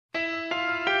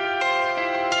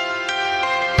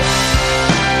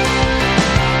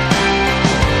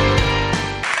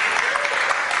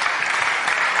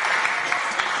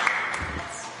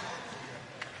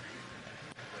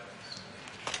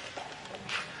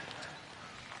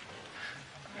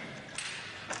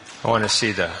I want to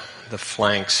see the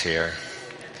flanks here.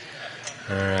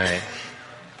 All right.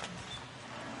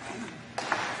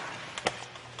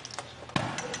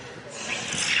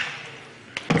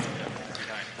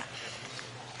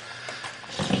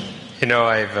 You know,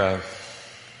 I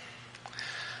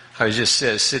was just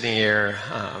sitting here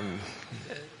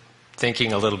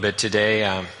thinking a little bit today.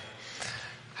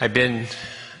 I've been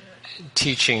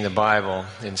teaching the Bible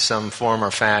in some form or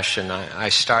fashion. I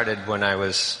started when I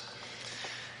was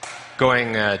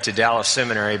going to Dallas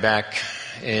Seminary back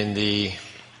in I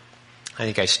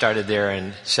think I started there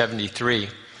in 73.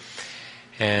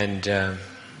 And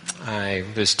I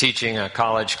was teaching a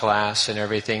college class and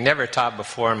everything. Never taught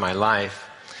before in my life.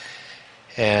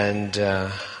 And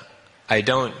I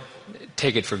don't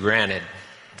take it for granted.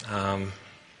 I'm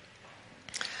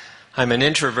an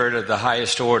introvert of the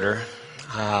highest order.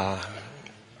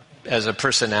 As a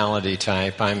personality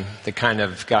type, I'm the kind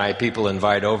of guy people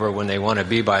invite over when they want to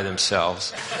be by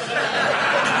themselves.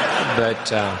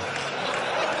 But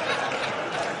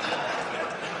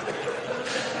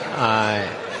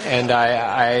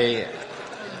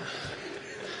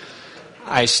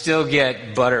I still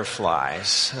get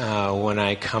butterflies when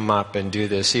I come up and do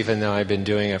this, even though I've been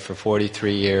doing it for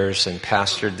 43 years and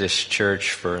pastored this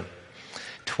church for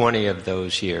 20 of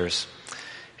those years.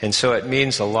 And so it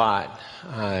means a lot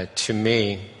to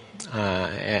me,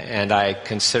 and I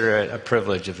consider it a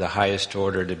privilege of the highest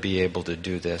order to be able to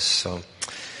do this. So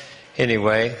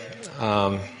anyway,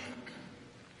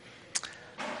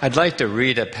 I'd like to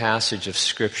read a passage of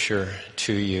Scripture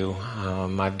to you.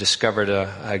 I've discovered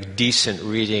a decent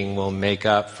reading will make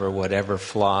up for whatever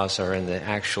flaws are in the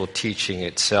actual teaching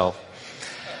itself.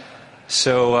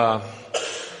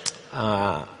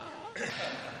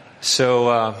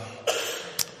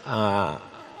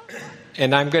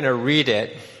 And I'm going to read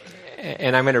it,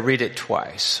 and I'm going to read it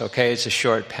twice, okay? It's a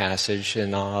short passage,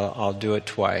 and I'll do it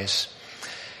twice.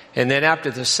 And then after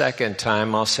the second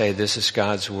time, I'll say, this is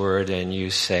God's Word, and you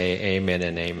say amen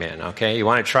and amen, okay? You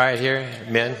want to try it here?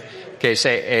 Amen? Okay,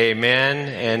 say amen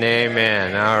and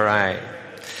amen. All right.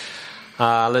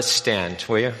 Let's stand,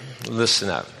 will you? Listen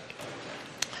up.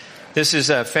 This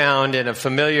is found in a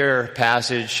familiar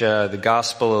passage, the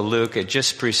Gospel of Luke. It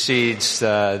just precedes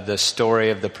the story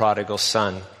of the prodigal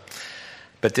son.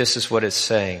 But this is what it's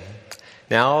saying.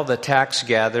 Now all the tax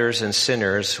gatherers and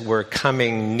sinners were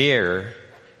coming near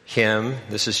him,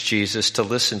 this is Jesus, to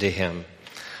listen to him.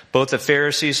 Both the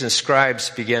Pharisees and scribes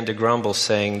began to grumble,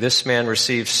 saying, this man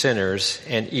receives sinners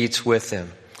and eats with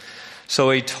them.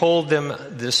 So he told them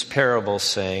this parable,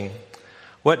 saying,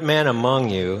 what man among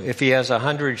you, if he has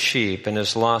 100 sheep and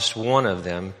has lost one of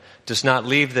them, does not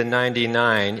leave the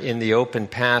 99 in the open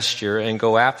pasture and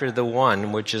go after the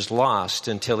one which is lost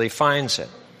until he finds it?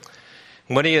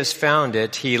 When he has found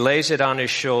it, he lays it on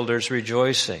his shoulders,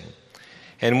 rejoicing.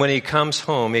 And when he comes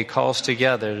home, he calls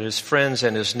together his friends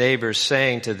and his neighbors,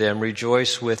 saying to them,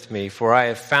 rejoice with me, for I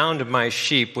have found my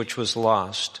sheep which was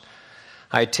lost.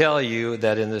 I tell you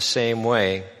that in the same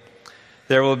way,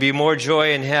 there will be more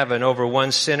joy in heaven over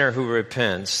one sinner who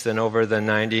repents than over the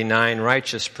 99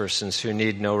 righteous persons who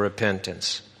need no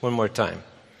repentance. One more time.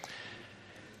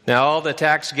 Now all the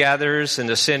tax gatherers and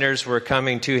the sinners were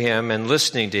coming to him and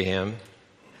listening to him.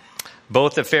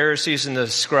 Both the Pharisees and the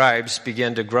scribes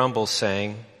began to grumble,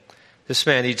 saying, this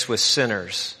man eats with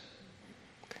sinners.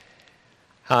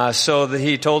 So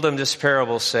he told them this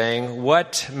parable, saying,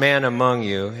 what man among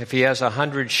you, if he has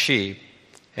 100 sheep,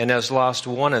 and has lost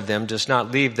one of them, does not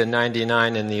leave the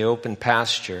 99 in the open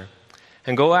pasture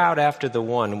and go out after the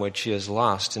one which he has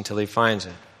lost until he finds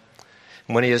it.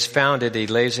 And when he has found it, he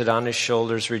lays it on his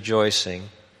shoulders, rejoicing.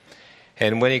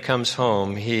 And when he comes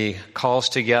home, he calls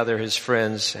together his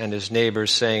friends and his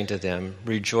neighbors, saying to them,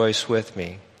 rejoice with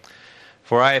me,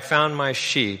 for I have found my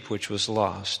sheep which was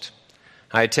lost.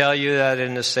 I tell you that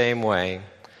in the same way,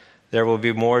 there will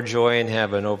be more joy in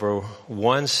heaven over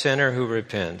one sinner who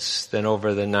repents than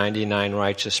over the 99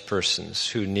 righteous persons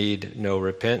who need no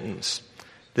repentance.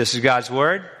 This is God's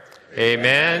Word.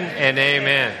 Amen and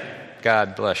amen.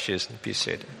 God bless you. Be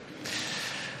seated.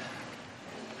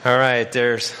 All right,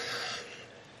 there's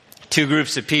two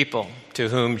groups of people to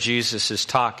whom Jesus is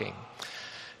talking.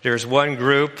 There's one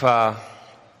group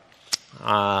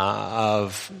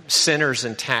of sinners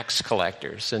and tax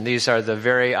collectors, and these are the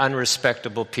very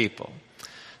unrespectable people.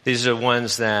 These are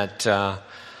ones that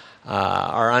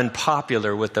are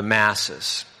unpopular with the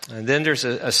masses. And then there's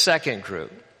a second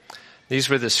group. These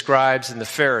were the scribes and the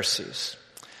Pharisees.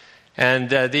 And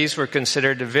these were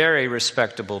considered very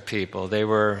respectable people. They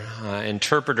were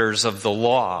interpreters of the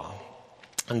law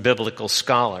and biblical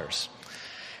scholars.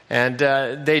 And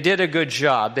they did a good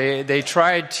job. They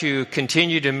tried to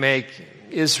continue to make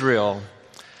Israel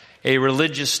a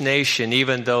religious nation,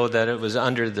 even though that it was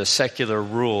under the secular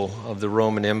rule of the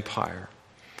Roman Empire.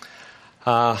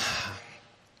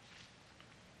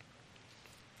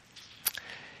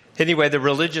 Anyway, the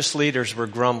religious leaders were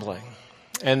grumbling.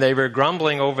 And they were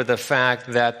grumbling over the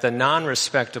fact that the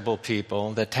non-respectable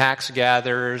people, the tax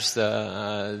gatherers,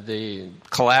 the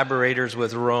collaborators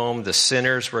with Rome, the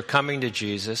sinners, were coming to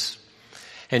Jesus.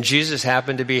 And Jesus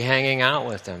happened to be hanging out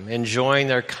with them, enjoying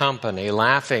their company,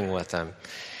 laughing with them,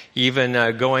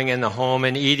 even going in the home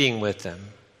and eating with them.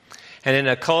 And in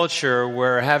a culture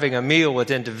where having a meal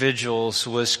with individuals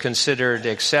was considered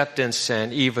acceptance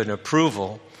and even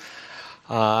approval,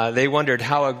 they wondered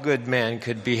how a good man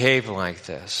could behave like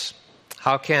this.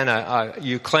 How can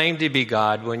you claim to be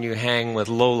God when you hang with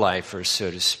lowlifers,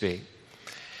 so to speak?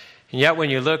 And yet when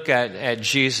you look at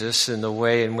Jesus and the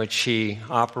way in which he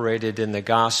operated in the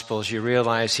Gospels, you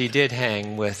realize he did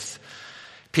hang with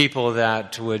people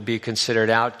that would be considered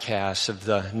outcasts of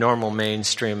the normal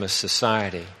mainstream of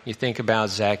society. You think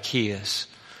about Zacchaeus.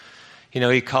 You know,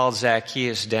 he called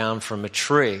Zacchaeus down from a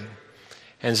tree.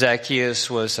 And Zacchaeus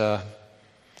was a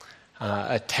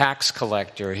tax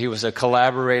collector. He was a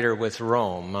collaborator with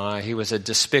Rome. He was a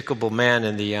despicable man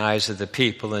in the eyes of the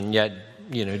people, and yet,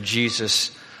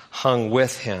 Jesus hung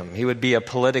with him. He would be a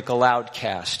political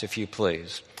outcast, if you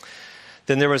please.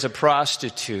 Then there was a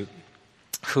prostitute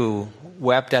who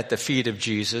wept at the feet of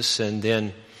Jesus and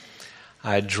then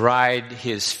dried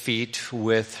his feet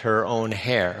with her own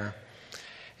hair.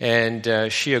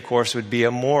 And she, of course, would be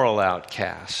a moral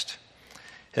outcast.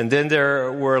 And then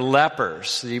there were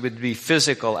lepers. They would be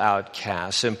physical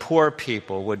outcasts. And poor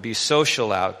people would be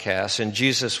social outcasts. And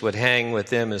Jesus would hang with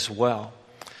them as well.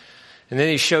 And then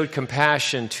he showed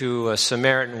compassion to a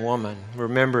Samaritan woman.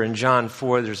 Remember in John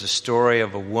 4, there's a story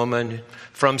of a woman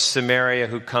from Samaria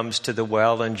who comes to the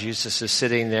well, and Jesus is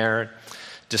sitting there.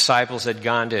 Disciples had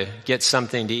gone to get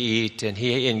something to eat, and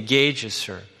he engages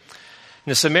her. And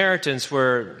the Samaritans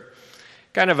were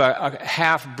kind of a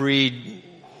half-breed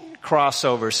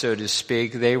crossover, so to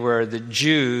speak. They were the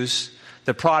Jews,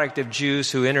 the product of Jews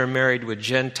who intermarried with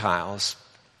Gentiles.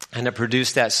 And it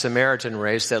produced that Samaritan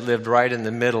race that lived right in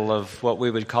the middle of what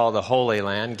we would call the Holy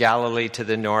Land, Galilee to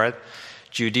the north,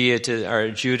 Judah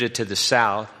to the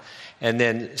south, and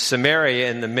then Samaria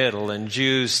in the middle. And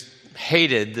Jews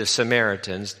hated the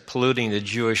Samaritans, polluting the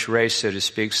Jewish race, so to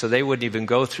speak, so they wouldn't even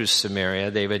go through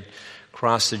Samaria. They would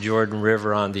cross the Jordan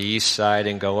River on the east side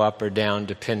and go up or down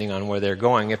depending on where they're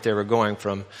going. If they were going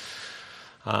from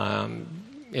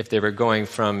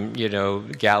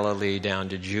Galilee down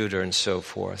to Judah and so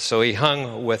forth. So he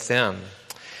hung with them,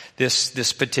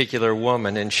 this particular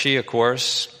woman, and she, of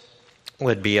course,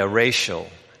 would be a racial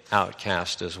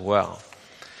outcast as well.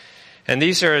 And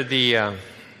these are the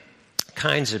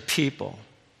kinds of people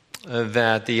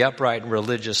that the upright and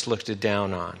religious looked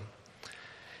down on.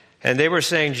 And they were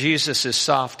saying Jesus is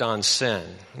soft on sin.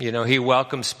 He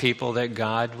welcomes people that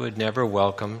God would never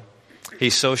welcome. He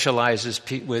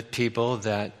socializes with people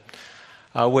that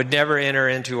would never enter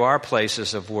into our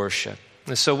places of worship.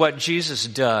 And so what Jesus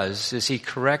does is he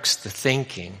corrects the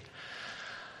thinking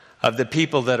of the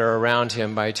people that are around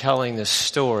him by telling this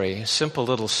story, simple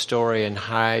little story in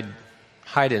hide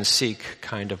and seek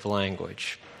kind of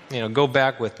language. Go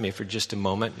back with me for just a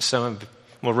moment.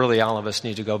 Really all of us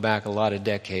need to go back a lot of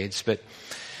decades, but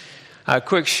a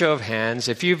quick show of hands.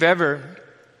 If you've ever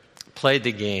played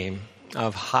the game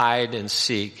of hide and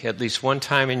seek at least one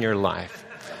time in your life,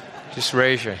 just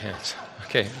raise your hands.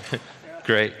 Okay,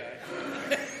 great.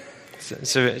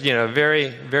 It's a very,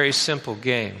 very simple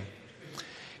game.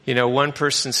 One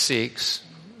person seeks,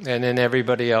 and then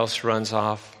everybody else runs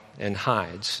off and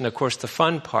hides. And of course, the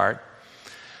fun part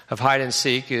of hide and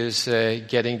seek is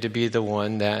getting to be the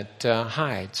one that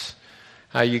hides.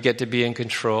 You get to be in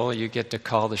control. You get to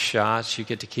call the shots. You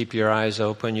get to keep your eyes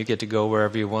open. You get to go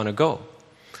wherever you want to go.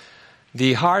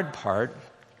 The hard part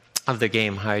of the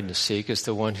game hide and seek is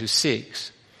the one who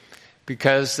seeks,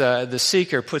 because the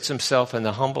seeker puts himself in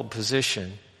the humble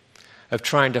position of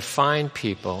trying to find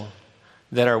people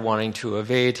that are wanting to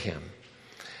evade him.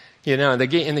 In the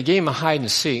game of hide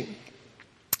and seek,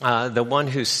 the one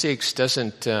who seeks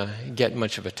doesn't get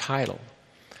much of a title.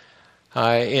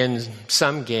 In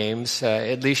some games,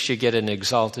 at least you get an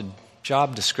exalted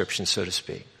job description, so to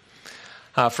speak.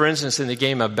 For instance, in the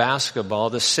game of basketball,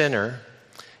 the center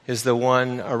is the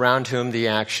one around whom the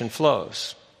action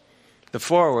flows. The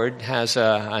forward has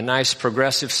a nice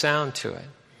progressive sound to it.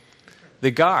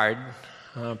 The guard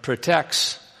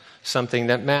protects something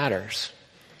that matters.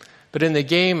 But in the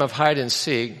game of hide and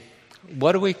seek,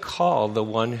 what do we call the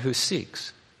one who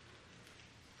seeks?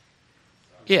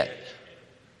 It.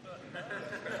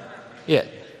 It.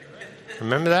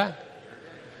 Remember that?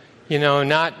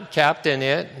 Not Captain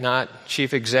It, not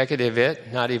Chief Executive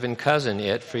It, not even Cousin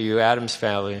It for you Addams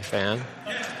Family fan.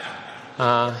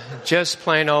 Just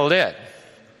plain old it.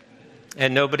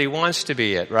 And nobody wants to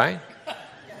be it, right?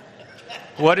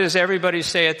 What does everybody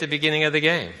say at the beginning of the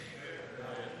game?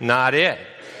 Not it.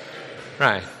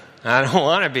 Right. I don't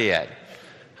want to be it.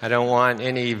 I don't want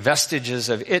any vestiges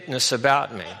of itness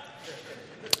about me.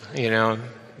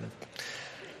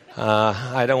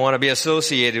 I don't want to be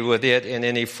associated with it in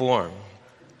any form.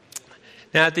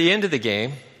 Now, at the end of the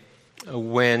game,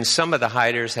 when some of the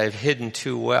hiders have hidden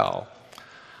too well,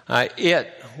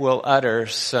 it will utter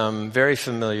some very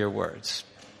familiar words.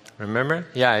 Remember?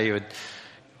 Yeah, he would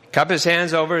cup his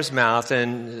hands over his mouth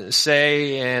and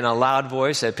say in a loud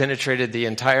voice that penetrated the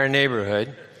entire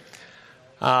neighborhood,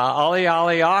 "Ollie,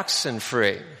 ollie, oxen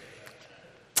free."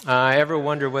 Ever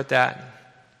wonder what that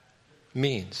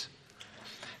means?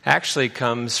 Actually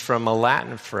comes from a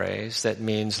Latin phrase that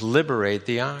means liberate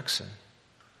the oxen.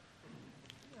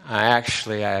 I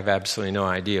have absolutely no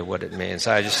idea what it means.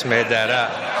 I just made that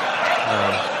up.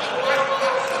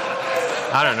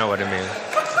 I don't know what it means.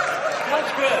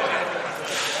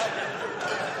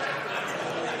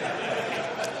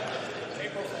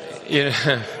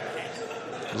 A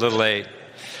little late.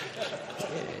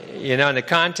 In the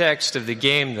context of the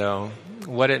game, though,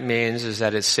 what it means is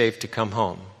that it's safe to come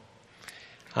home.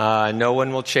 No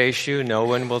one will chase you. No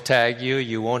one will tag you.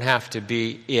 You won't have to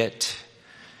be it.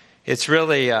 It's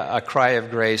really a cry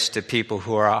of grace to people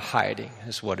who are hiding,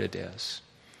 is what it is.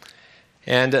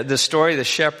 And the story of the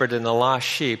shepherd and the lost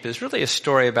sheep is really a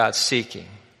story about seeking.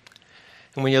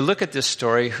 And when you look at this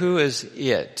story, who is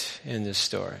it in this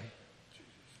story?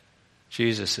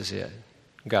 Jesus is it.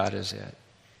 God is it.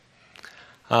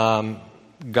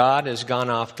 God has gone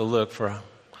off to look for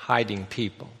hiding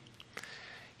people.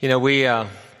 We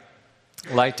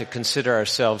like to consider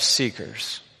ourselves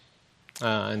seekers,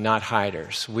 not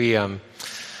hiders.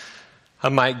 I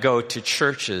might go to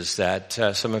churches that,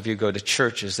 some of you go to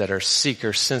churches that are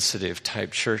seeker-sensitive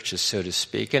type churches, so to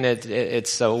speak. And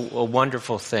it's a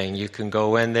wonderful thing. You can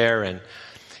go in there and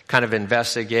kind of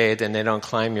investigate, and they don't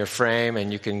climb your frame,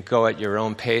 and you can go at your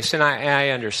own pace. And I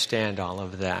understand all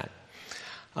of that.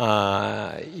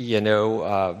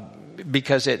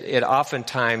 Because it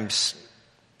oftentimes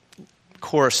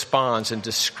corresponds and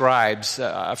describes,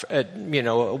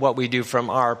 what we do from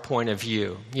our point of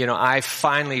view. I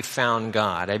finally found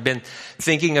God. I've been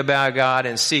thinking about God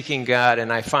and seeking God,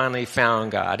 and I finally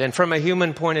found God. And from a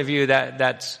human point of view,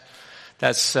 that's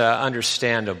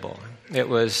understandable. It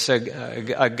was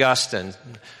Augustine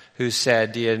who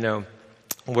said,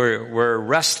 we're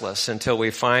restless until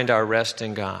we find our rest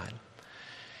in God.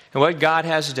 And what God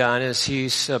has done is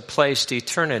He's placed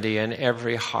eternity in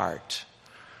every heart.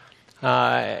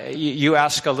 You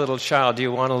ask a little child, do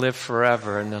you want to live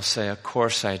forever? And they'll say, of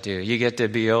course I do. You get to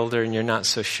be older and you're not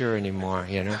so sure anymore,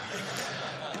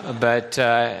 But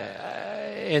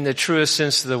in the truest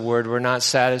sense of the word, we're not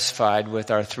satisfied with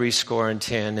our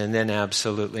 70 and then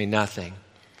absolutely nothing.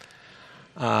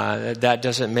 That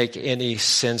doesn't make any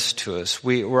sense to us.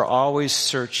 We're always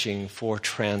searching for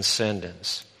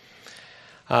transcendence.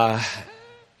 And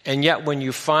yet when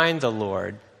you find the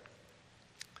Lord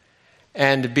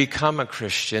and become a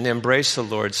Christian, embrace the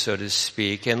Lord, so to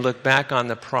speak, and look back on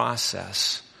the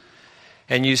process,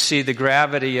 and you see the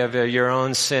gravity of your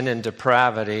own sin and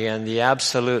depravity and the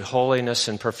absolute holiness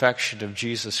and perfection of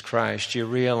Jesus Christ, you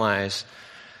realize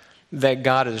that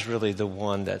God is really the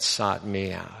one that sought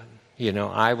me out.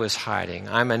 I was hiding.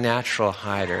 I'm a natural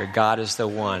hider. God is the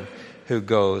one who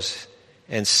goes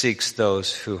and seeks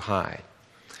those who hide.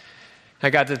 I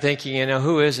got to thinking,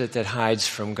 who is it that hides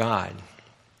from God?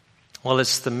 Well,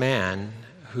 it's the man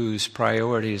whose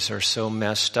priorities are so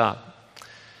messed up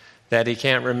that he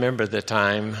can't remember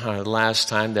the last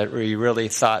time that we really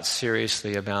thought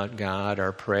seriously about God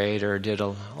or prayed or did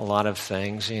a lot of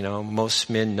things. Most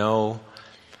men know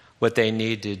what they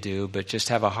need to do, but just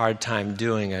have a hard time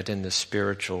doing it in the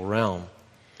spiritual realm.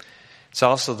 It's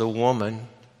also the woman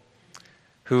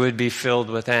who would be filled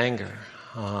with anger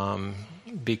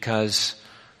because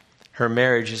her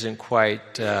marriage isn't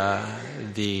quite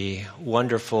the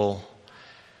wonderful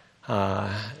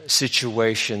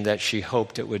situation that she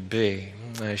hoped it would be.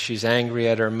 She's angry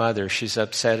at her mother. She's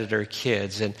upset at her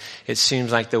kids. And it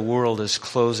seems like the world is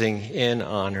closing in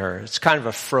on her. It's kind of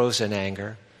a frozen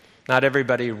anger. Not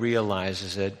everybody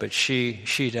realizes it, but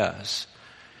she does.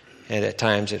 And at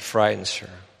times it frightens her.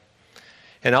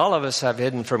 And all of us have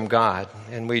hidden from God,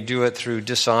 and we do it through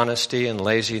dishonesty and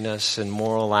laziness and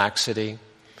moral laxity.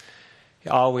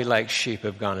 All we like sheep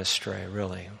have gone astray,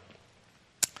 really.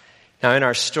 Now, in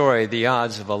our story, the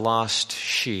odds of a lost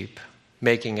sheep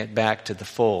making it back to the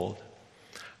fold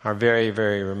are very,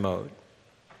 very remote.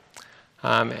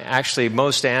 Actually,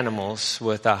 most animals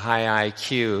with a high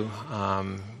IQ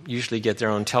usually get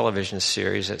their own television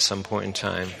series at some point in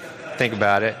time. Think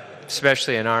about it,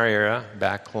 especially in our era,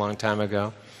 back a long time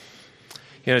ago.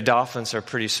 You know, dolphins are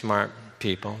pretty smart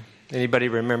people. Anybody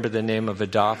remember the name of a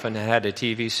dolphin that had a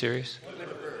TV series?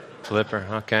 Flipper,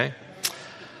 okay.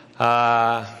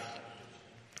 How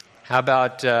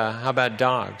about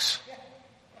dogs?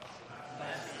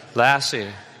 Lassie,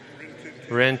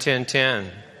 Rin Tin Tin,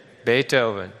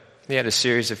 Beethoven. He had a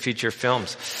series of feature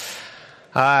films.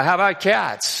 How about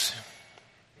cats?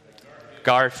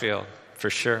 Garfield, for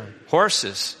sure.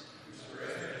 Horses.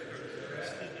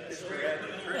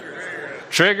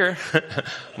 Trigger.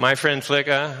 My friend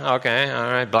Flicka. Okay,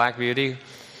 all right. Black Beauty.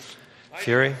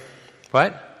 Fury.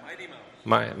 What?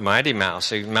 Mighty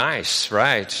Mouse. Nice,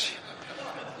 right.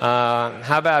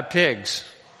 How about pigs?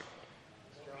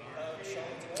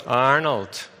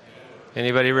 Arnold.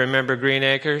 Anybody remember Green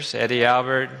Acres? Eddie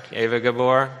Albert, Ava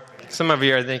Gabor? Some of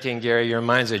you are thinking, Gary, your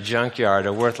mind's a junkyard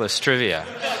of worthless trivia.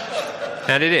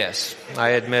 And it is. I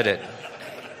admit it.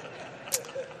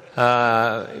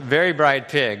 Very bright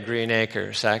pig, Green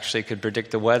Acres, actually could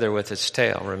predict the weather with its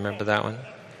tail. Remember that one?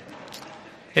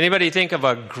 Anybody think of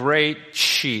a great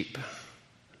sheep?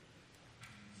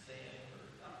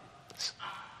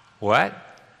 What?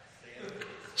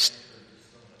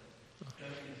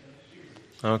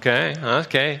 Okay,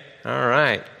 all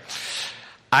right.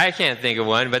 I can't think of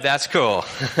one, but that's cool.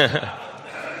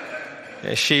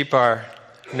 Sheep are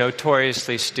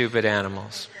notoriously stupid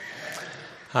animals.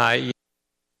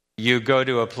 You go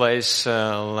to a place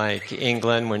like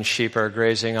England when sheep are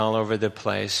grazing all over the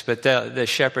place, but the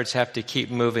shepherds have to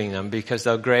keep moving them because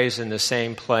they'll graze in the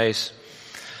same place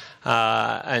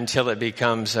until it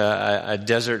becomes a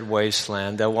desert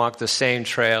wasteland. They'll walk the same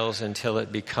trails until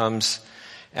it becomes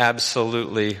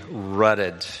absolutely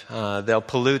rutted. They'll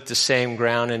pollute the same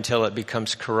ground until it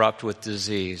becomes corrupt with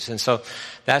disease. And so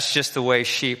that's just the way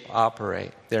sheep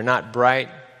operate. They're not bright.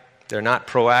 They're not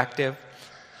proactive.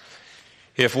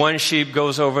 If one sheep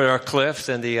goes over a cliff,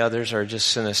 then the others are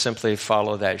just going to simply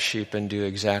follow that sheep and do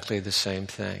exactly the same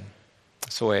thing.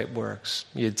 That's the way it works.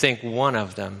 You'd think one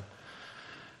of them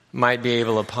might be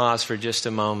able to pause for just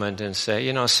a moment and say,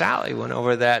 you know, Sally went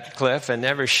over that cliff and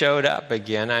never showed up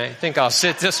again. I think I'll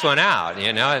sit this one out,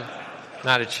 you know.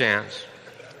 Not a chance.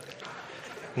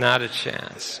 Not a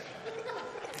chance.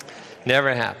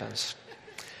 Never happens.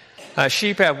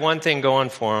 Sheep have one thing going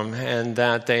for them, and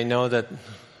that they know that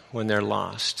when they're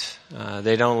lost.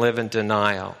 They don't live in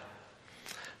denial.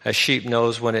 A sheep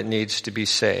knows when it needs to be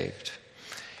saved.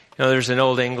 You know, there's an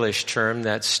old English term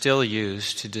that's still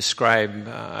used to describe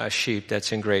a sheep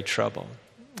that's in great trouble,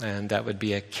 and that would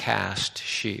be a cast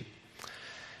sheep.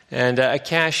 And a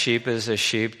cast sheep is a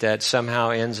sheep that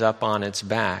somehow ends up on its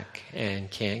back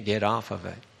and can't get off of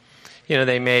it. You know,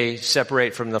 they may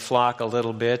separate from the flock a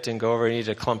little bit and go over and eat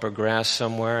a clump of grass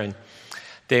somewhere, and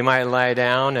they might lie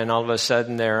down, and all of a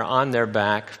sudden they're on their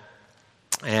back,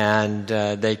 and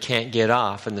they can't get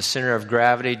off. And the center of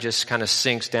gravity just kind of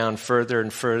sinks down further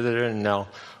and further, and they'll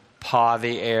paw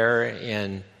the air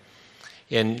in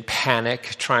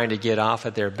panic, trying to get off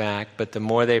of their back. But the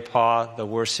more they paw, the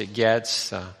worse it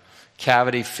gets.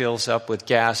 Cavity fills up with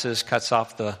gases, cuts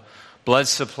off the blood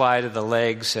supply to the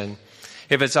legs, and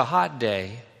if it's a hot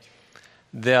day,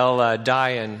 they'll die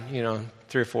in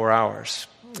 3 or 4 hours.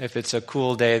 If it's a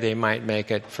cool day, they might make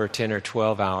it for 10 or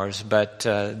 12 hours, but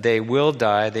they will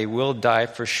die. They will die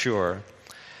for sure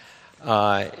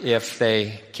if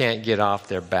they can't get off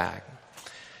their back.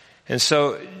 And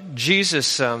so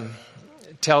Jesus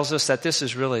tells us that this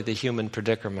is really the human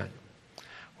predicament.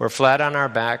 We're flat on our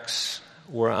backs.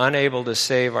 We're unable to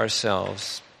save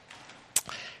ourselves.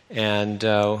 And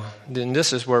then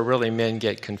this is where really men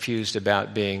get confused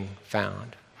about being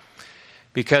found.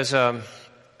 Because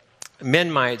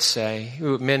men might say,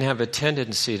 men have a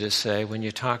tendency to say when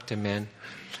you talk to men,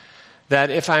 that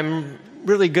if I'm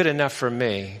really good enough for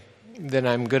me, then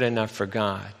I'm good enough for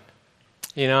God.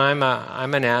 You know,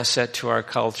 I'm an asset to our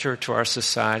culture, to our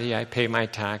society. I pay my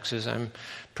taxes. I'm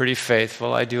pretty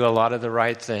faithful. I do a lot of the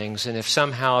right things. And if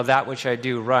somehow that which I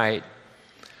do right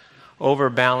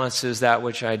overbalances that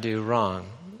which I do wrong,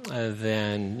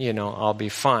 then, I'll be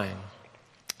fine.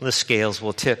 The scales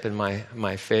will tip in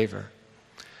my favor.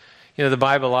 You know, the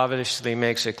Bible obviously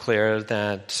makes it clear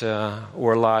that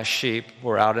we're lost sheep,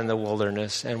 we're out in the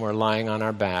wilderness, and we're lying on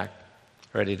our back,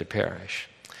 ready to perish.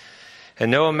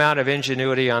 And no amount of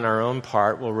ingenuity on our own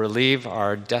part will relieve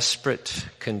our desperate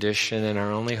condition, and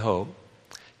our only hope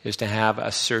is to have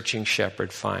a searching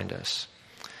shepherd find us.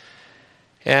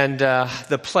 And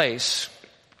the place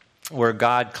where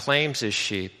God claims his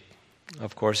sheep,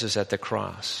 of course, is at the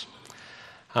cross.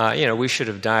 We should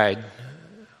have died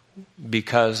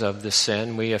because of the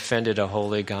sin. We offended a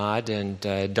holy God and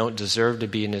don't deserve to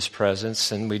be in his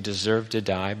presence, and we deserve to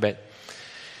die. But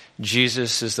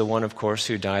Jesus is the one, of course,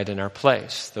 who died in our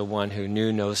place, the one who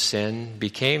knew no sin,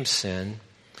 became sin,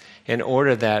 in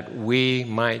order that we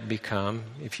might become,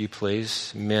 if you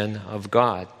please, men of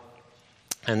God.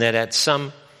 And that at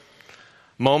some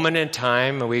moment in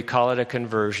time, we call it a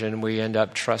conversion, we end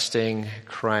up trusting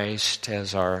Christ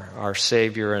as our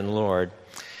Savior and Lord.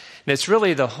 And it's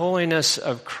really the holiness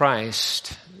of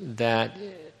Christ that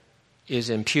is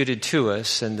imputed to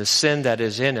us, and the sin that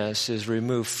is in us is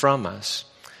removed from us,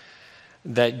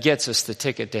 that gets us the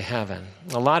ticket to heaven.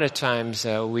 A lot of times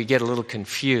we get a little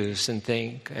confused and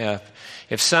think,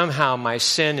 if somehow my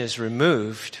sin is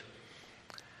removed,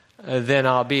 then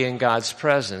I'll be in God's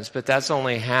presence. But that's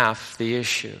only half the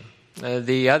issue.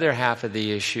 The other half of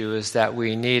the issue is that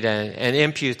we need an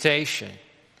imputation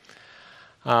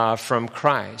from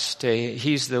Christ.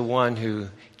 He's the one who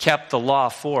kept the law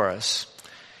for us.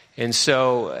 And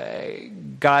so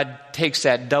God takes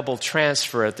that double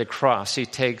transfer at the cross. He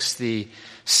takes the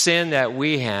sin that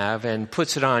we have and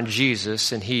puts it on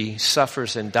Jesus, and he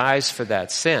suffers and dies for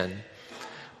that sin.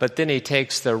 But then he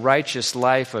takes the righteous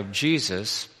life of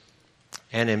Jesus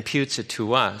and imputes it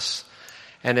to us.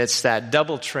 And it's that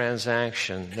double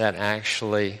transaction that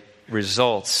actually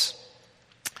results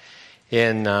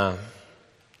in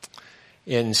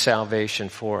salvation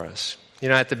for us. You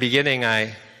know, at the beginning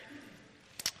I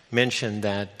mentioned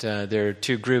that there are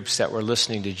two groups that were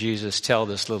listening to Jesus tell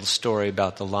this little story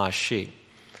about the lost sheep.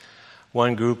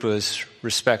 One group was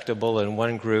respectable and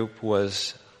one group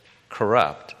was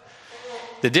corrupt.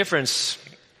 The difference,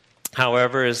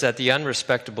 however, is that the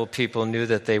unrespectable people knew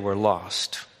that they were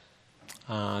lost.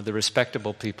 The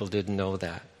respectable people didn't know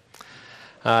that.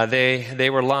 They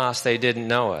were lost. They didn't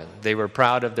know it. They were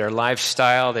proud of their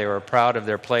lifestyle. They were proud of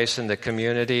their place in the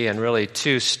community, and really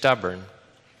too stubborn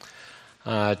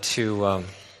to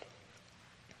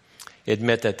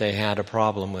admit that they had a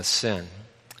problem with sin.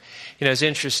 You know, it's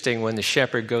interesting when the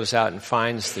shepherd goes out and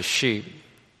finds the sheep.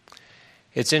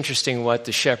 It's interesting what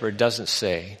the shepherd doesn't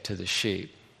say to the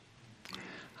sheep.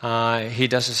 He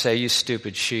doesn't say, "You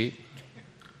stupid sheep.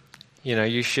 You know,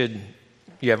 you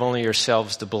have only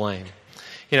yourselves to blame.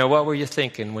 You know, what were you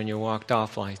thinking when you walked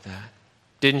off like that?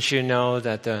 Didn't you know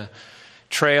that the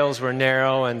trails were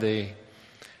narrow and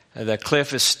the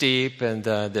cliff is steep and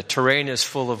the terrain is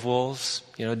full of wolves?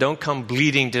 You know, don't come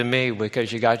bleating to me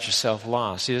because you got yourself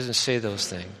lost." He doesn't say those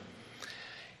things.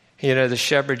 You know, the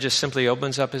shepherd just simply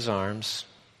opens up his arms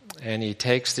and he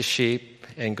takes the sheep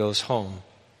and goes home.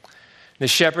 The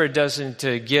shepherd doesn't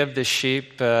give the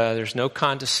sheep, there's no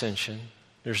condescension,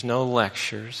 there's no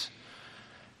lectures,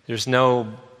 there's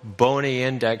no bony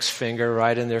index finger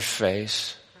right in their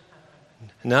face.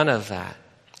 None of that.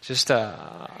 Just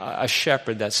a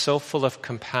shepherd that's so full of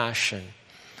compassion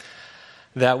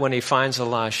that when he finds a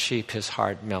lost sheep, his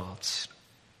heart melts.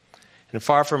 And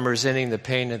far from resenting the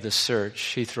pain of the search,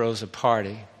 he throws a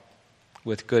party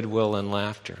with goodwill and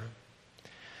laughter.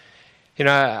 You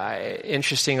know,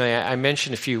 interestingly, I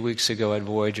mentioned a few weeks ago at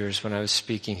Voyagers when I was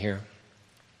speaking here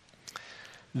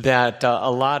that a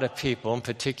lot of people, and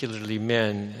particularly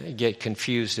men, get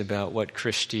confused about what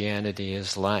Christianity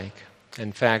is like.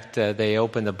 In fact, they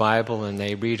open the Bible and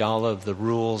they read all of the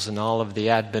rules and all of the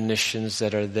admonitions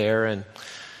that are there, and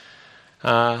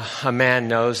a man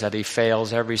knows that he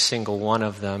fails every single one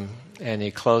of them, and he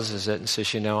closes it and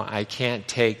says, "You know, I can't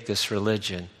take this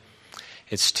religion.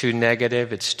 It's too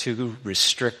negative, it's too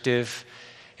restrictive.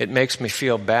 It makes me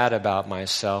feel bad about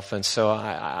myself, and so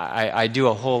I do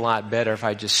a whole lot better if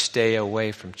I just stay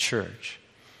away from church."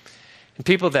 And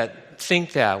people that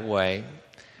think that way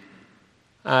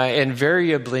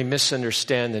invariably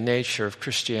misunderstand the nature of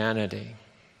Christianity.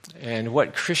 And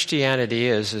what Christianity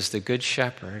is the Good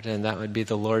Shepherd, and that would be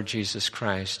the Lord Jesus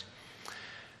Christ,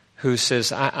 who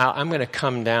says, I'm going to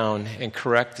come down and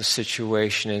correct the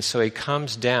situation. And so he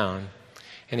comes down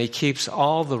and he keeps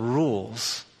all the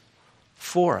rules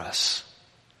for us.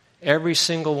 Every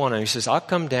single one of them. He says, I'll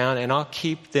come down and I'll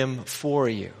keep them for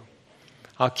you.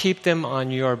 I'll keep them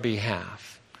on your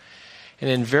behalf. And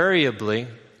invariably,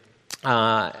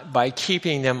 by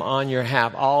keeping them on your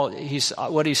hap.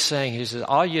 What he's saying, he says,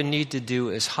 all you need to do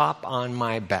is hop on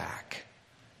my back,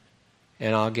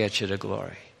 and I'll get you to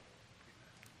glory.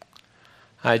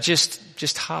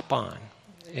 Just hop on,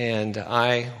 and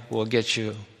I will get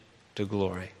you to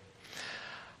glory.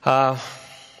 And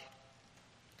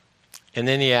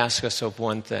then he asks us of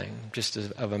one thing, just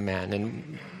of a man,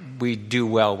 and we do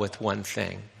well with one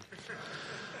thing.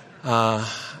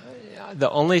 The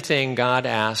only thing God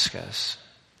asks us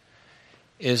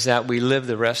is that we live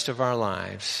the rest of our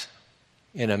lives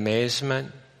in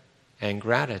amazement and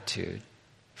gratitude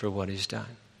for what he's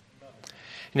done.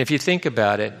 And if you think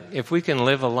about it, if we can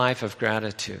live a life of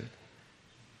gratitude,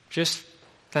 just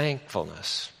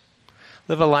thankfulness,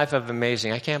 live a life of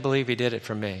amazing, I can't believe he did it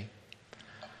for me,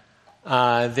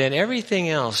 then everything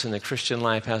else in the Christian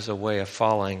life has a way of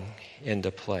falling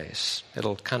into place.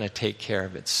 It'll kind of take care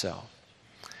of itself.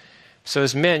 So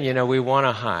as men, we want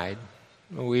to hide.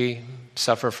 We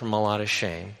suffer from a lot of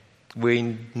shame.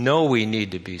 We know we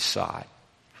need to be sought.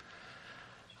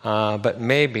 But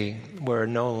maybe we're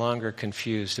no longer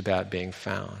confused about being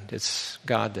found. It's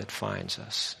God that finds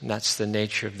us. And that's the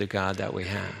nature of the God that we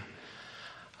have.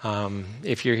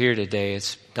 If you're here today,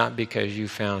 it's not because you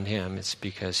found him, it's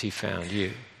because he found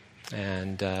you.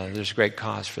 And there's great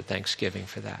cause for thanksgiving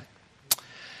for that.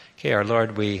 Okay, our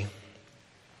Lord, we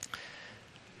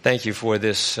thank you for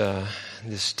this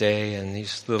day and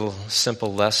these little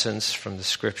simple lessons from the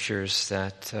Scriptures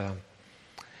that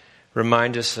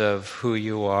remind us of who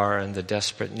you are and the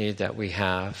desperate need that we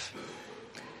have.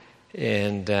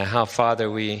 And how, Father,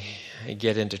 we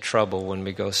get into trouble when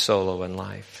we go solo in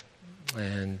life.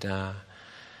 And I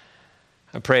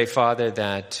pray, Father,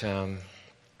 that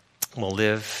we'll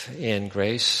live in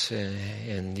grace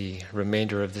in the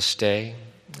remainder of this day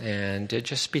and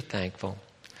just be thankful.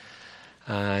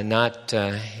 Not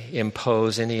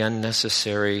impose any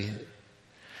unnecessary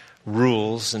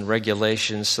rules and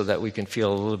regulations so that we can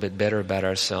feel a little bit better about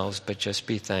ourselves, but just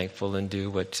be thankful and do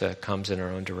what comes in our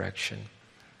own direction. In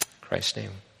Christ's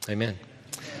name, amen.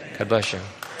 God bless you.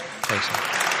 Thanks.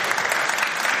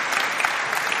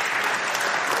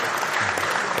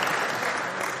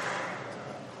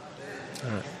 All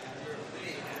right.